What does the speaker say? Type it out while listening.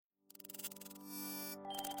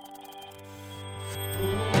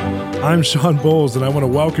I'm Shawn Bolz, and I want to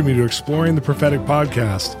welcome you to Exploring the Prophetic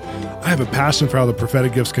podcast. I have a passion for how the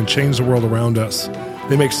prophetic gifts can change the world around us.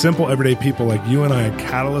 They make simple, everyday people like you and I a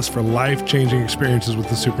catalyst for life-changing experiences with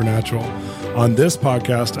the supernatural. On this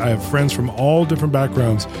podcast, I have friends from all different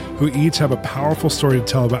backgrounds who each have a powerful story to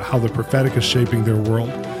tell about how the prophetic is shaping their world.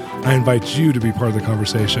 I invite you to be part of the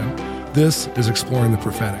conversation. This is Exploring the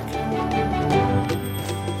Prophetic.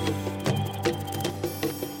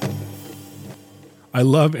 I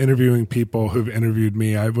love interviewing people who've interviewed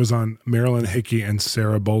me. I was on Marilyn Hickey and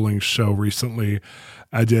Sarah Bowling's show recently.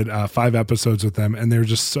 I did 5 episodes with them, and they're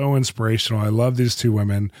just so inspirational. I love these two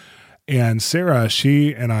women. And Sarah,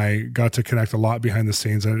 she and I got to connect a lot behind the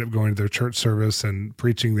scenes. I ended up going to their church service and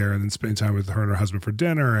preaching there and then spending time with her and her husband for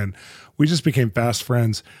dinner. And we just became fast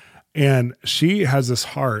friends. And she has this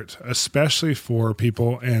heart, especially for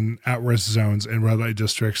people in at-risk zones in red light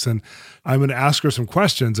districts. And I'm going to ask her some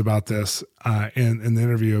questions about this in the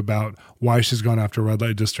interview about why she's gone after red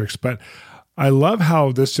light districts. But I love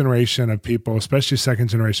how this generation of people, especially second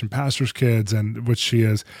generation pastors' kids, and which she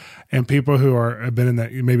is, and people who have been in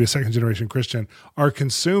that, maybe a second generation Christian, are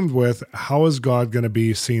consumed with how is God going to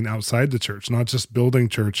be seen outside the church, not just building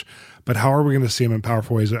church, but how are we going to see him in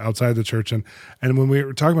powerful ways outside the church? And when we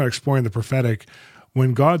were talking about exploring the prophetic,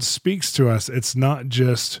 when God speaks to us, it's not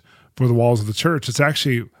just for the walls of the church. It's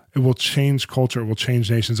actually, it will change culture. It will change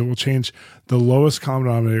nations. It will change the lowest common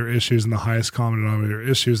denominator issues and the highest common denominator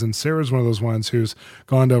issues. And Sarah's one of those ones who's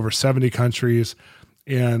gone to over 70 countries.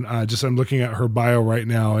 And I'm looking at her bio right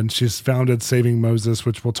now, and she's founded Saving Moses,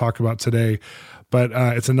 which we'll talk about today. But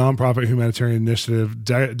it's a nonprofit humanitarian initiative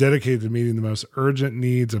dedicated to meeting the most urgent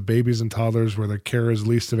needs of babies and toddlers where the care is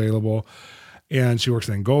least available. And she works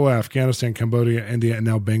in Angola, Afghanistan, Cambodia, India, and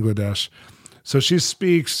now Bangladesh. So she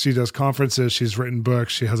speaks, she does conferences, she's written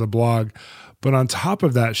books, she has a blog. But on top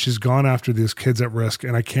of that, she's gone after these kids at risk.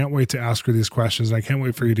 And I can't wait to ask her these questions. And I can't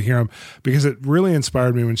wait for you to hear them, because it really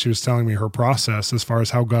inspired me when she was telling me her process as far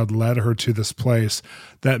as how God led her to this place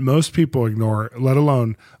that most people ignore, let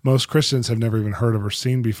alone most Christians have never even heard of or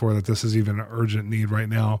seen before, that this is even an urgent need right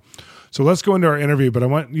now. So let's go into our interview, but I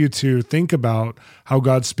want you to think about how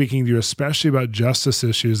God's speaking to you, especially about justice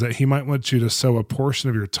issues, that he might want you to sow a portion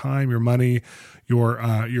of your time, your money,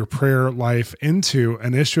 your prayer life into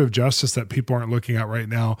an issue of justice that people aren't looking at right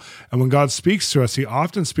now. And when God speaks to us, he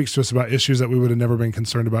often speaks to us about issues that we would have never been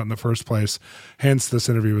concerned about in the first place. Hence this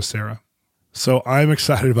interview with Sarah. So I'm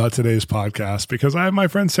excited about today's podcast because I have my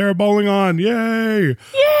friend Sarah Bowling on. Yay! Yay!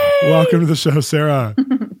 Welcome to the show, Sarah.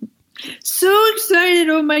 So excited.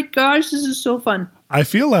 Oh my gosh, this is so fun. I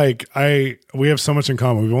feel like we have so much in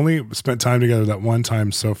common. We've only spent time together that one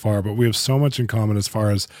time so far, but we have so much in common as far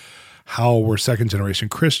as how we're second generation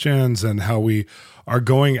Christians and how we are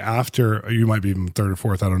going after, you might be even third or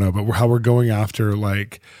fourth, I don't know, but how we're going after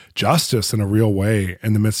like justice in a real way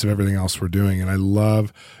in the midst of everything else we're doing. And I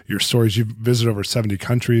love your stories. You've visited over 70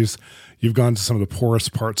 countries. You've gone to some of the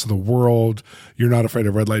poorest parts of the world. You're not afraid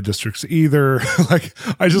of red light districts either. Like,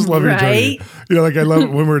 I just love your journey. You know, like I love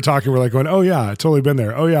when we were talking, we're like going, oh yeah, I've totally been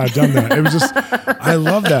there. Oh yeah, I've done that. It was just, I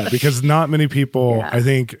love that because not many people, I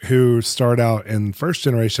think, who start out in first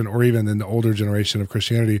generation or even in the older generation of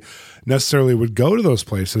Christianity necessarily would go to those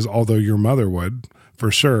places, although your mother would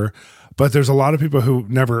for sure. But there's a lot of people who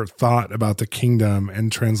never thought about the kingdom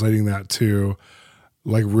and translating that to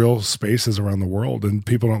like real spaces around the world. And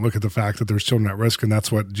people don't look at the fact that there's children at risk, and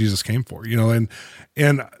that's what Jesus came for, you know?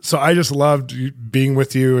 And so I just loved being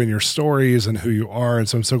with you and your stories and who you are. And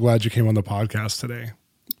so I'm so glad you came on the podcast today.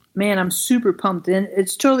 Man, I'm super pumped. And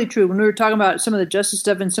it's totally true. When we were talking about some of the justice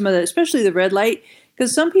stuff and some of the, especially the red light,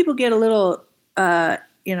 because some people get a little,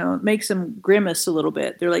 makes them grimace a little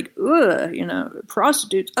bit. They're like, ugh,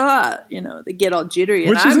 prostitutes, they get all jittery.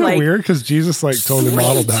 Which isn't like, weird because Jesus like totally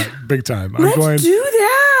modeled that big time. Let's do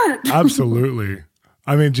that. Absolutely.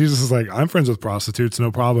 I mean, Jesus is like, I'm friends with prostitutes,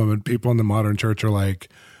 no problem. And people in the modern church are like,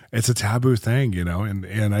 it's a taboo thing,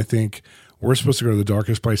 and I think we're supposed to go to the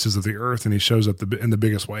darkest places of the earth, and he shows up in the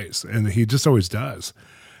biggest ways. And he just always does.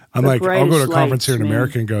 I'm like, I'll go to a conference here in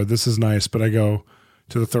America and go, this is nice. But I go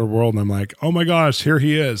to the third world and I'm like, oh my gosh, here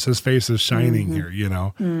he is. His face is shining here,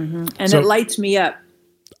 Mm-hmm. And so, it lights me up.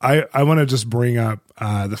 I want to just bring up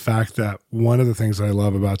the fact that one of the things that I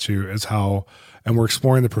love about you is how, and we're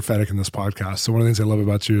exploring the prophetic in this podcast. So one of the things I love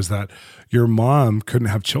about you is that your mom couldn't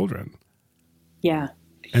have children. Yeah.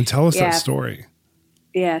 And tell us that story.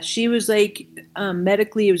 Yeah. She was like,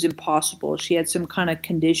 medically, it was impossible. She had some kind of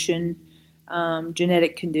condition,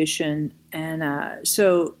 genetic condition. And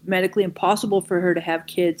so medically impossible for her to have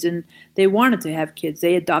kids. And they wanted to have kids.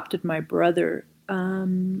 They adopted my brother,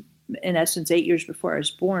 in essence, 8 years before I was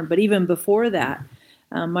born. But even before that,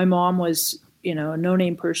 My mom was, a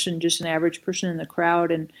no-name person, just an average person in the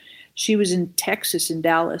crowd, and she was in Texas, in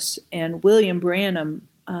Dallas, and William Branham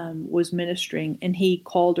was ministering, and he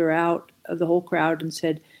called her out of the whole crowd and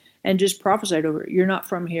said, and just prophesied over her, "You're not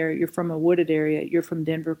from here. You're from a wooded area. You're from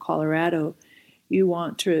Denver, Colorado. You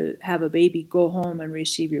want to have a baby, go home and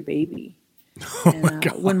receive your baby." Oh my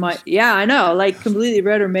God. I know, like completely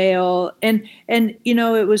read her mail. And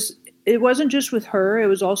it wasn't just with her, it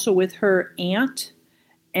was also with her aunt.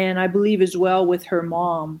 And I believe as well with her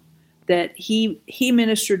mom, that he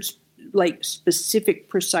ministered like specific,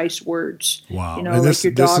 precise words. Wow. Like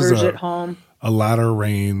your daughter's at home. A latter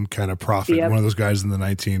rain kind of prophet, Yep. one of those guys in the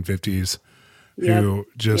 1950s who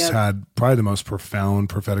just had probably the most profound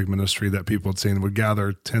prophetic ministry that people had seen, would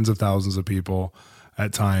gather tens of thousands of people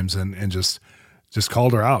at times and just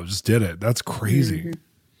called her out, just did it. That's crazy.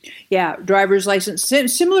 Mm-hmm. Yeah, driver's license,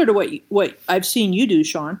 similar to what I've seen you do,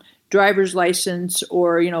 Shawn. Driver's license,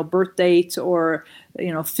 or birth dates, or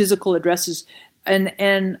physical addresses.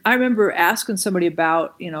 And I remember asking somebody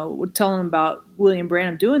about, telling them about William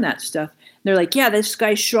Branham doing that stuff. And they're like, "Yeah, this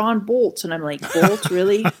guy's Shawn Bolz." And I'm like, "Bolz,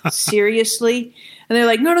 really? Seriously?" And they're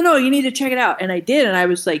like, No, you need to check it out. And I did. And I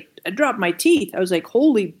was like, I dropped my teeth. I was like,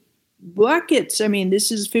 holy buckets. I mean,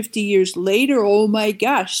 this is 50 years later. Oh my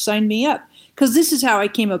gosh, sign me up. Because this is how I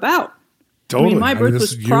came about. Totally. I mean, my birth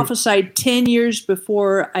was prophesied 10 years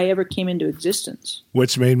before I ever came into existence.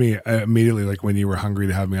 Which made me immediately, like when you were hungry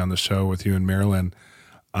to have me on the show with you and Marilyn.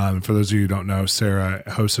 For those of you who don't know, Sarah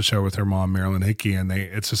hosts a show with her mom, Marilyn Hickey, and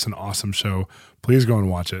it's just an awesome show. Please go and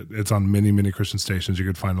watch it. It's on many, many Christian stations. You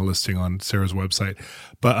could find a listing on Sarah's website.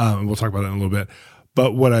 But we'll talk about that in a little bit.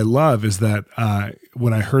 But what I love is that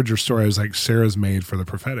when I heard your story, I was like, Sarah's made for the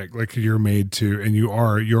prophetic. Like you're made to, and you're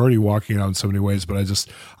already walking out in so many ways, but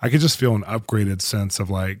I could just feel an upgraded sense of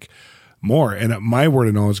like more. And my word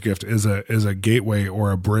of knowledge gift is a gateway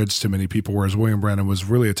or a bridge to many people, whereas William Branham was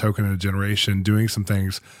really a token of a generation doing some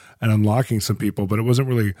things and unlocking some people, but it wasn't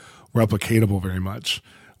really replicatable very much.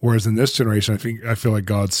 Whereas in this generation, I feel like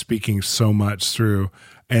God's speaking so much through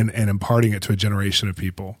and imparting it to a generation of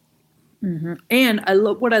people. Mm-hmm. And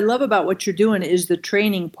what I love about what you're doing is the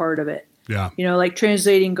training part of it. Yeah. Like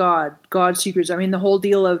translating God's secrets. I mean, the whole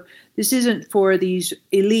deal of this isn't for these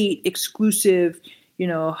elite, exclusive,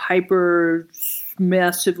 hyper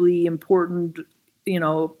massively important,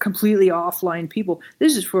 completely offline people.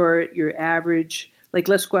 This is for your average, like,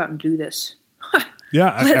 let's go out and do this.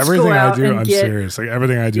 Yeah. Everything I do, I'm serious. Like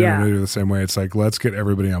everything I do, I'm going to do the same way. It's like, let's get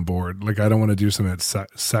everybody on board. Like, I don't want to do something that's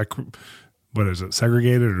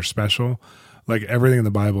segregated or special. Like everything in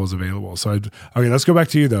the Bible is available. So, okay, let's go back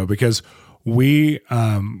to you though, because we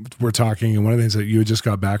were talking, and one of the things that you had just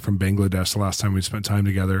got back from Bangladesh the last time we spent time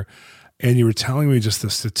together, and you were telling me just the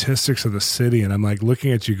statistics of the city, and I'm like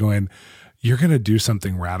looking at you going, you're going to do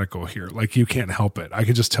something radical here. Like you can't help it. I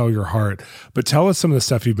could just tell your heart. But tell us some of the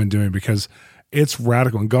stuff you've been doing, because it's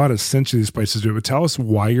radical, and God has sent you these places to do it. But tell us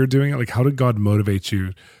why you're doing it. Like, how did God motivate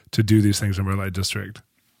you to do these things in Red Light District?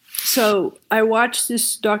 So I watched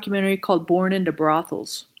this documentary called Born into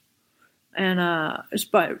Brothels. And it's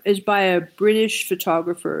by a British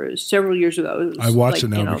photographer several years ago. I watched it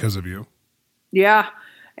now because of you. Yeah.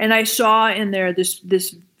 And I saw in there this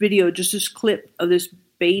video, just this clip of this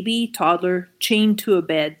baby toddler chained to a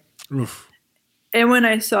bed. Oof. And when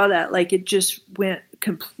I saw that, like, it just went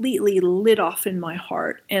completely lit off in my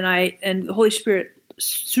heart. And the Holy Spirit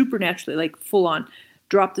supernaturally, like full on,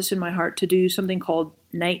 dropped this in my heart to do something called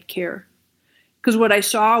night care. Because what I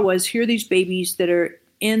saw was, here are these babies that are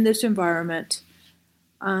in this environment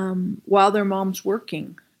while their mom's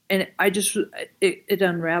working. And it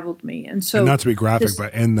unraveled me. And so, and not to be graphic,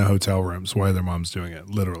 but in the hotel rooms while their mom's doing it,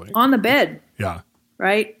 literally. On the bed. Yeah.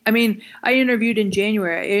 Right? I mean, I interviewed in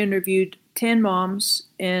January, 10 moms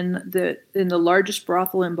in the largest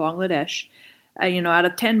brothel in Bangladesh. Out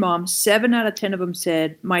of 10 moms, 7 out of 10 of them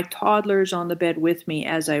said, my toddler's on the bed with me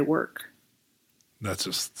as I work. That's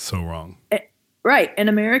just so wrong. Right. And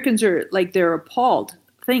Americans are like, they're appalled.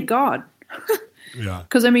 Thank God. Yeah.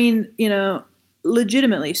 Because, I mean,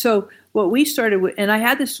 legitimately. So what we started with, and I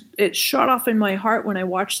had this, it shot off in my heart when I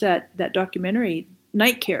watched that documentary,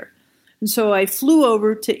 Night Care. And so I flew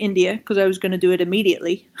over to India because I was going to do it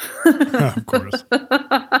immediately. Of course.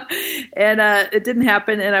 And it didn't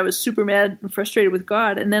happen. And I was super mad and frustrated with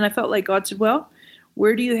God. And then I felt like God said, well,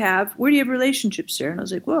 where do you have relationships, Sarah? And I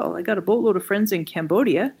was like, well, I got a boatload of friends in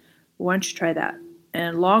Cambodia. Why don't you try that?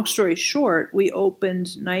 And long story short, we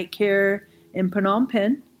opened Night Care in Phnom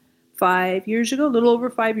Penh 5 years ago, a little over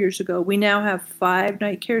 5 years ago. We now have 5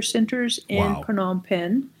 night care centers in Phnom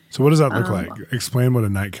Penh. So what does that look like? Explain what a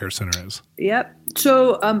night care center is. Yep.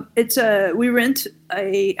 So we rent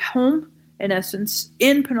a home, in essence,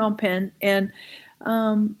 in Phnom Penh, and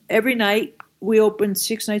every night we open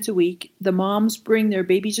 6 nights a week. The moms bring their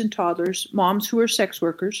babies and toddlers, moms who are sex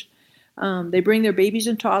workers. They bring their babies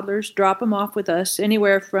and toddlers, drop them off with us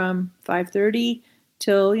anywhere from 5:30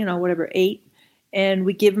 till 8, and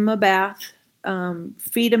we give them a bath,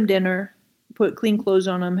 feed them dinner, put clean clothes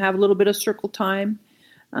on them, have a little bit of circle time.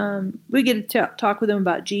 We get to talk with them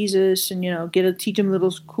about Jesus and, get to teach them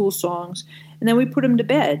little cool songs. And then we put them to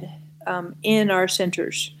bed in our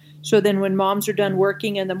centers. So then when moms are done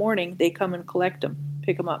working in the morning, they come and collect them,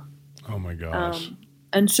 pick them up. Oh, my gosh.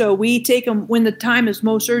 And so we take them when the time is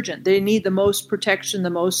most urgent. They need the most protection, the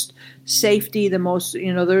most safety, the most,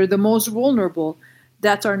 they're the most vulnerable.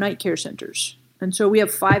 That's our night care centers. And so we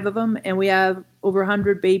have 5 of them, and we have over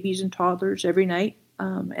 100 babies and toddlers every night.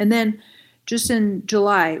 And then just in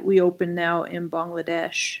July, we open now in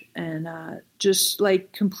Bangladesh, and just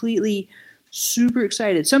like completely super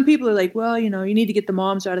excited. Some people are like, well, you need to get the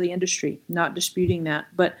moms out of the industry. Not disputing that.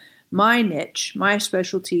 But my niche, my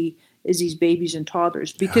specialty is these babies and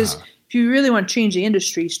toddlers. Because if you really want to change the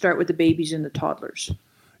industry, start with the babies and the toddlers.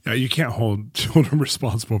 Yeah, you can't hold children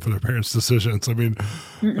responsible for their parents' decisions. I mean,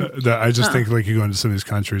 I just think like you go into some of these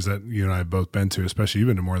countries that you and I have both been to, especially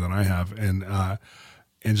even more than I have, and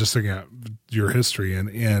just looking at your history,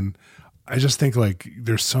 and I just think like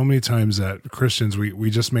there's so many times that Christians we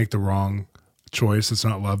just make the wrong choice. It's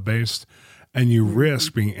not love based, and you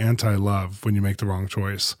risk being anti-love when you make the wrong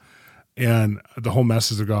choice. And the whole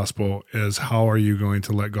message of the gospel is, how are you going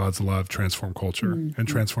to let God's love transform culture and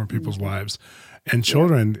transform people's lives? And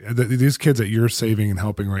children, these kids that you're saving and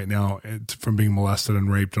helping right now from being molested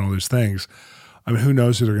and raped and all these things, I mean, who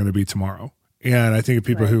knows who they're going to be tomorrow? And I think of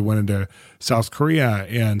people who went into South Korea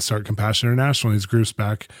and started Compassion International, these groups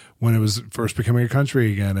back when it was first becoming a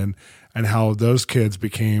country again, and how those kids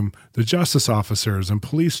became the justice officers and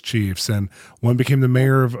police chiefs, and one became the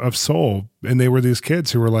mayor of Seoul, and they were these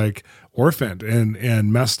kids who were like orphaned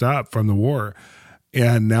and messed up from the war.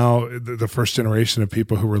 And now the first generation of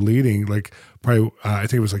people who were leading, like probably I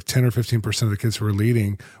think it was like 10 or 15% of the kids who were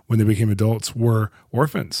leading when they became adults were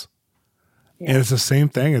orphans. Yeah. And it's the same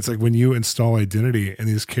thing. It's like when you install identity in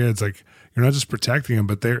these kids, like you're not just protecting them,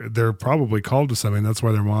 but they're probably called to something. That's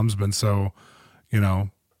why their mom's been so,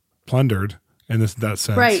 plundered in that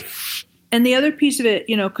sense. Right. And the other piece of it,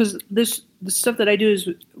 because the stuff that I do is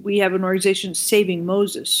we have an organization, Saving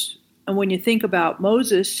Moses. And when you think about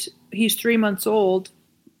Moses, he's 3 months old,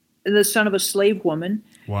 the son of a slave woman.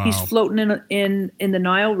 Wow. He's floating in the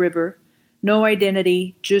Nile River, no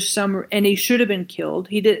identity, and he should have been killed.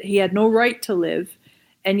 He had no right to live.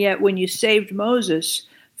 And yet when you saved Moses,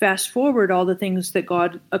 fast forward all the things that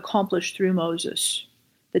God accomplished through Moses,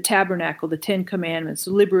 the tabernacle, the 10 commandments,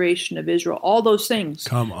 the liberation of Israel, all those things.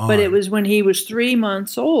 Come on. But it was when he was 3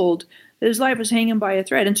 months old that his life was hanging by a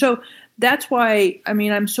thread. And so that's why,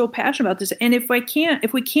 I'm so passionate about this. And if we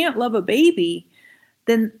can't love a baby,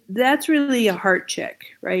 then that's really a heart check,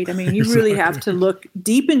 right? You Exactly. really have to look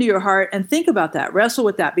deep into your heart and think about that, wrestle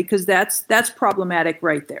with that, because that's problematic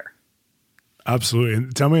right there. Absolutely.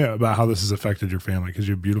 And tell me about how this has affected your family, because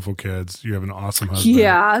you have beautiful kids. You have an awesome husband.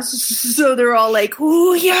 Yeah. So they're all like,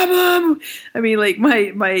 oh, yeah, Mom. Like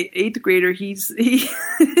my 8th grader, he's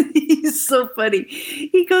so funny.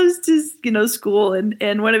 He goes to, school,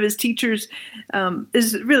 and one of his teachers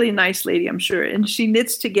is a really nice lady, I'm sure. And she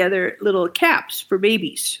knits together little caps for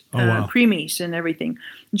babies, wow. preemies and everything.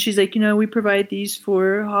 And she's like, we provide these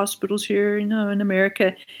for hospitals here, in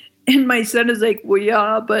America. And my son is like, well,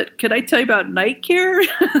 yeah, but can I tell you about night care?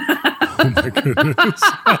 Oh, my goodness.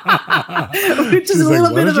 Which is a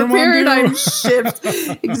little bit of a paradigm shift.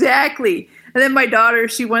 Exactly. And then my daughter,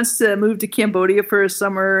 she wants to move to Cambodia for a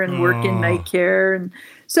summer and work in night care. And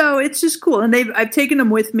so it's just cool. And I've taken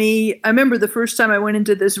them with me. I remember the first time I went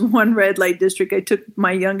into this one red light district, I took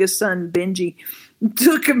my youngest son, Benji,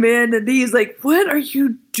 took him in, and he's like, what are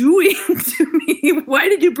you doing to me? Why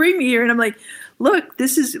did you bring me here? And I'm like, look,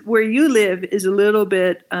 this is where you live is a little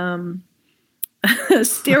bit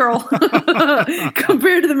sterile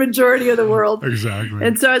compared to the majority of the world. Exactly.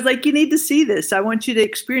 And so I was like, you need to see this. I want you to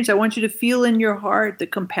experience. I want you to feel in your heart the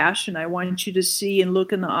compassion. I want you to see and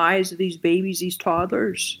look in the eyes of these babies, these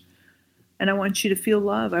toddlers. And I want you to feel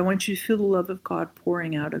love. I want you to feel the love of God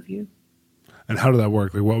pouring out of you. And how did that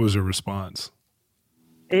work? Like, what was your response?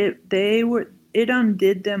 It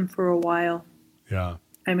undid them for a while. Yeah.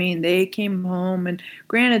 They came home, and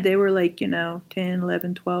granted, they were like, 10,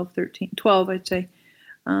 11, 12, 13, 12, I'd say.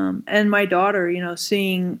 And my daughter,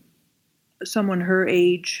 seeing someone her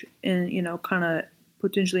age and, kind of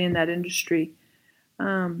potentially in that industry.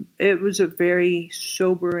 It was a very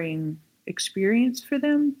sobering experience for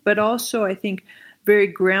them, but also I think very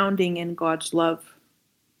grounding in God's love.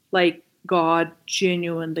 Like God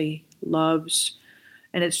genuinely loves,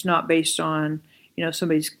 and it's not based on,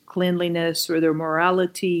 somebody's cleanliness or their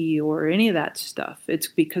morality or any of that stuff. It's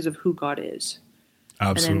because of who God is.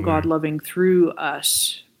 Absolutely. And then God loving through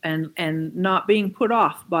us and not being put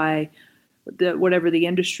off by whatever the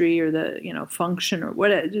industry or the, function or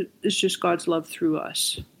what. It's just God's love through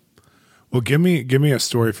us. Well, give me a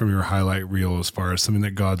story from your highlight reel as far as something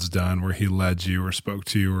that God's done where he led you or spoke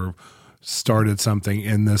to you or started something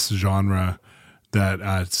in this genre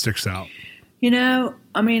that sticks out.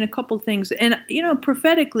 A couple things. And,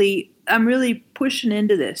 prophetically, I'm really pushing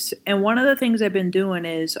into this. And one of the things I've been doing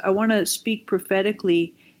is I want to speak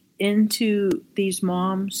prophetically into these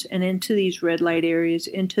moms and into these red light areas,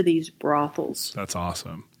 into these brothels. That's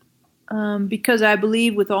awesome. Because I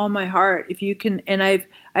believe with all my heart, if you can, and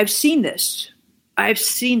I've seen this.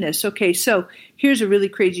 Okay, so here's a really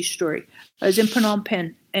crazy story. I was in Phnom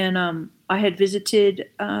Penh, and I had visited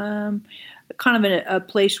kind of in a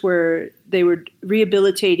place where they were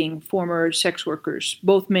rehabilitating former sex workers,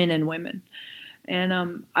 both men and women.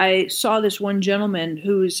 And I saw this one gentleman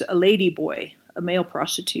who's a lady boy, a male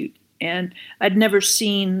prostitute. And I'd never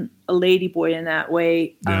seen a lady boy in that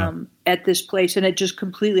way at this place. And it just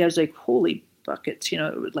completely, I was like, holy buckets,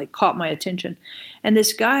 it like caught my attention. And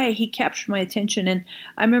this guy, he captured my attention. And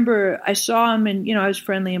I remember I saw him and, I was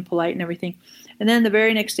friendly and polite and everything. And then the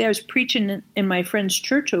very next day I was preaching in my friend's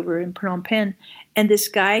church over in Phnom Penh. And this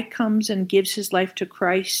guy comes and gives his life to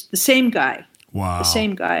Christ. The same guy. Wow. The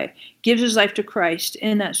same guy gives his life to Christ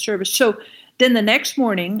in that service. So then the next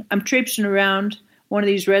morning I'm traipsing around one of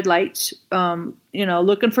these red lights,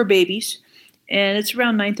 looking for babies. And it's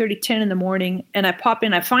around 9:30, 10 in the morning. And I pop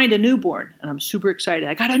in, I find a newborn. And I'm super excited.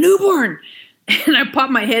 I got a newborn. And I pop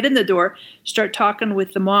my head in the door, start talking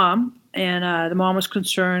with the mom. And the mom was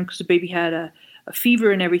concerned because the baby had a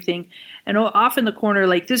fever and everything. And off in the corner,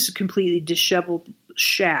 like this is a completely disheveled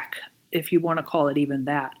shack, if you want to call it even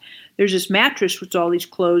that. There's this mattress with all these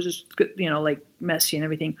clothes, like messy and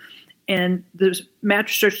everything. And the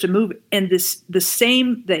mattress starts to move, and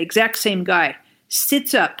the exact same guy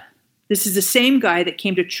sits up. This is the same guy that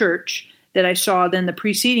came to church that I saw then the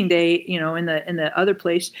preceding day, in the other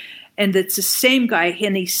place. And it's the same guy,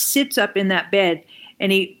 and he sits up in that bed,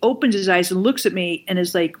 and he opens his eyes and looks at me and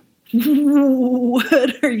is like,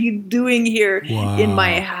 what are you doing here in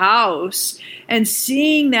my house? And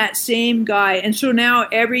seeing that same guy. And so now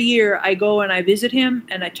every year I go and I visit him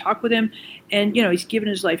and I talk with him, and, he's given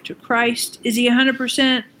his life to Christ. Is he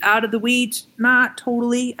 100% out of the weeds? Not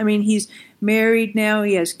totally. I mean, he's married now.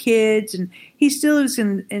 He has kids, and he still is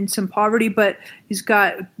in some poverty, but he's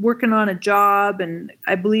working on a job, and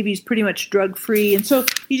I believe he's pretty much drug free. And so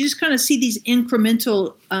you just kind of see these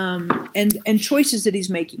incremental and choices that he's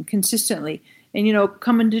making consistently, and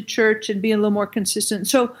coming to church and being a little more consistent.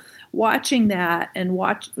 So watching that and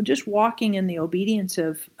just walking in the obedience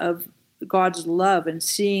of God's love and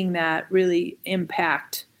seeing that really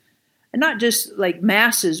impact, and not just like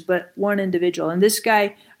masses, but one individual. And this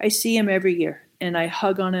guy, I see him every year and I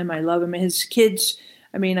hug on him. I love him. And his kids,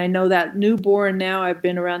 I know that newborn now. I've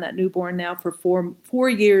been around that newborn now for four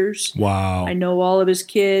years. Wow. I know all of his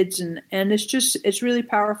kids, and it's really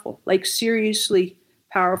powerful, like seriously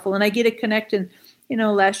powerful. And I get to connect. And,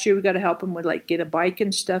 last year we got to help him with get a bike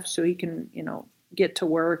and stuff so he can, get to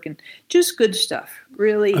work, and just good stuff.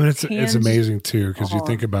 Really. It's amazing too, because you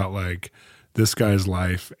think about this guy's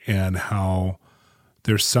life and how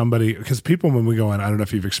there's somebody, because people, when we go in, I don't know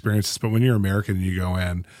if you've experienced this, but when you're American and you go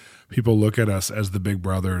in, people look at us as the big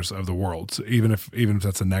brothers of the world, so even if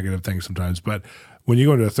that's a negative thing sometimes. But when you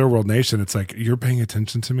go into a third world nation, it's like you're paying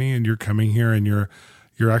attention to me and you're coming here and you're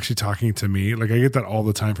actually talking to me. I get that all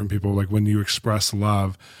the time from people, when you express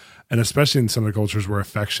love, and especially in some of the cultures where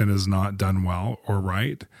affection is not done well or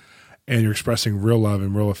right, and you're expressing real love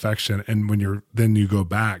and real affection. And when then you go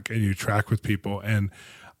back and you track with people, and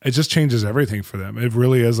it just changes everything for them. It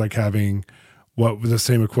really is like having the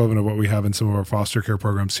same equivalent of what we have in some of our foster care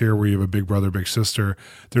programs here, where you have a big brother, big sister.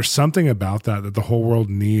 There's something about that the whole world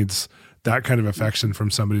needs, that kind of affection from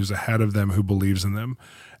somebody who's ahead of them, who believes in them.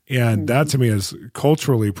 And that to me is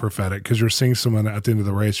culturally prophetic, because you're seeing someone at the end of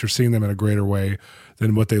the race, you're seeing them in a greater way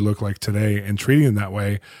than what they look like today, and treating them that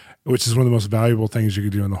way, which is one of the most valuable things you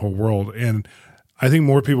could do in the whole world. And I think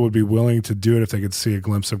more people would be willing to do it if they could see a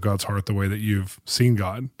glimpse of God's heart the way that you've seen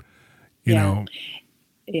God, you know?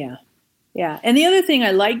 Yeah. Yeah. And the other thing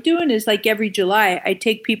I like doing is every July, I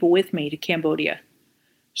take people with me to Cambodia.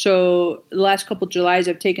 So the last couple of Julys,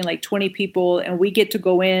 I've taken like 20 people, and we get to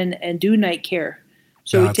go in and do night care.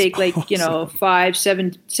 So we take like,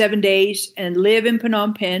 awesome. 7 days and live in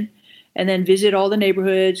Phnom Penh and then visit all the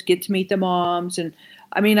neighborhoods, get to meet the moms. And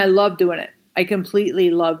I mean, I love doing it. I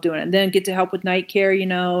completely love doing it. And then get to help with night care,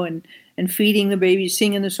 and feeding the babies,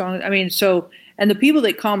 singing the songs. I mean, and the people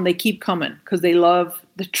that come, they keep coming because they love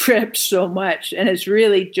the trip so much. And it's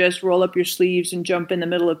really just roll up your sleeves and jump in the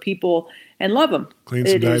middle of people and love them. Clean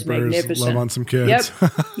some diapers, love on some kids.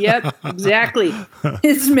 Yep, exactly.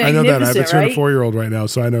 It's magnificent, I know that. I have a 2 and a 4-year-old right now,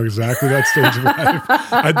 so I know exactly that stage of life.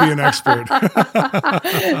 I'd be an expert.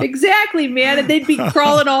 Exactly, man. And they'd be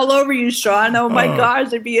crawling all over you, Shawn. Oh, my gosh,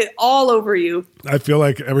 they'd be all over you. I feel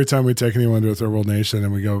like every time we take anyone to a third world nation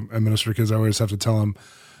and we go and minister to kids, I always have to tell them,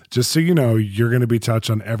 just so you know, you're going to be touched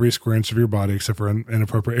on every square inch of your body, except for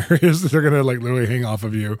inappropriate areas that they're going to like literally hang off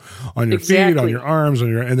of you on your feet, on your arms,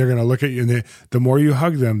 and they're going to look at you. And the more you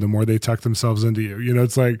hug them, the more they tuck themselves into you.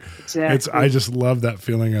 It's like, I just love that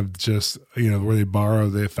feeling of just, where they borrow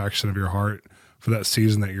the affection of your heart for that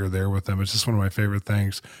season that you're there with them. It's just one of my favorite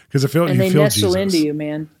things because they nestle into you,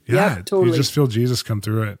 man. Yeah, yep, totally. You just feel Jesus come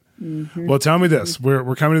through it. Mm-hmm. Well, tell me this. We're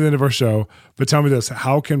coming to the end of our show, but tell me this.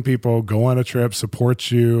 How can people go on a trip,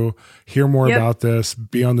 support you, hear more about this,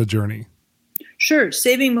 be on the journey? Sure.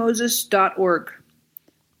 SavingMoses.org.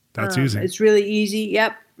 That's easy. It's really easy.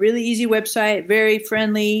 Yep. Really easy website. Very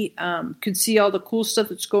friendly. Can see all the cool stuff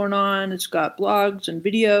that's going on. It's got blogs and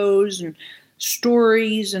videos and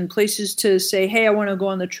stories and places to say, hey, I want to go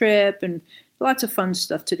on the trip, and lots of fun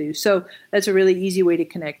stuff to do. So that's a really easy way to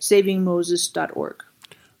connect. SavingMoses.org.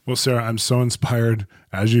 Well, Sarah, I'm so inspired,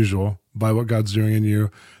 as usual, by what God's doing in you.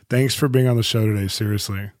 Thanks for being on the show today,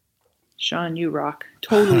 seriously. Shawn, you rock.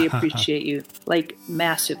 Totally appreciate you, like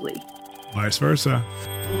massively. Vice versa.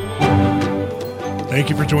 Thank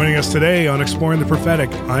you for joining us today on Exploring the Prophetic.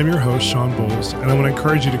 I'm your host, Shawn Bolz, and I want to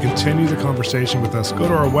encourage you to continue the conversation with us. Go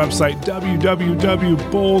to our website,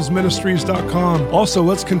 www.bolzministries.com. Also,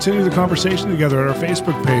 let's continue the conversation together at our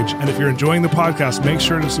Facebook page. And if you're enjoying the podcast, make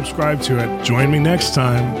sure to subscribe to it. Join me next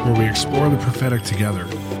time where we explore the prophetic together.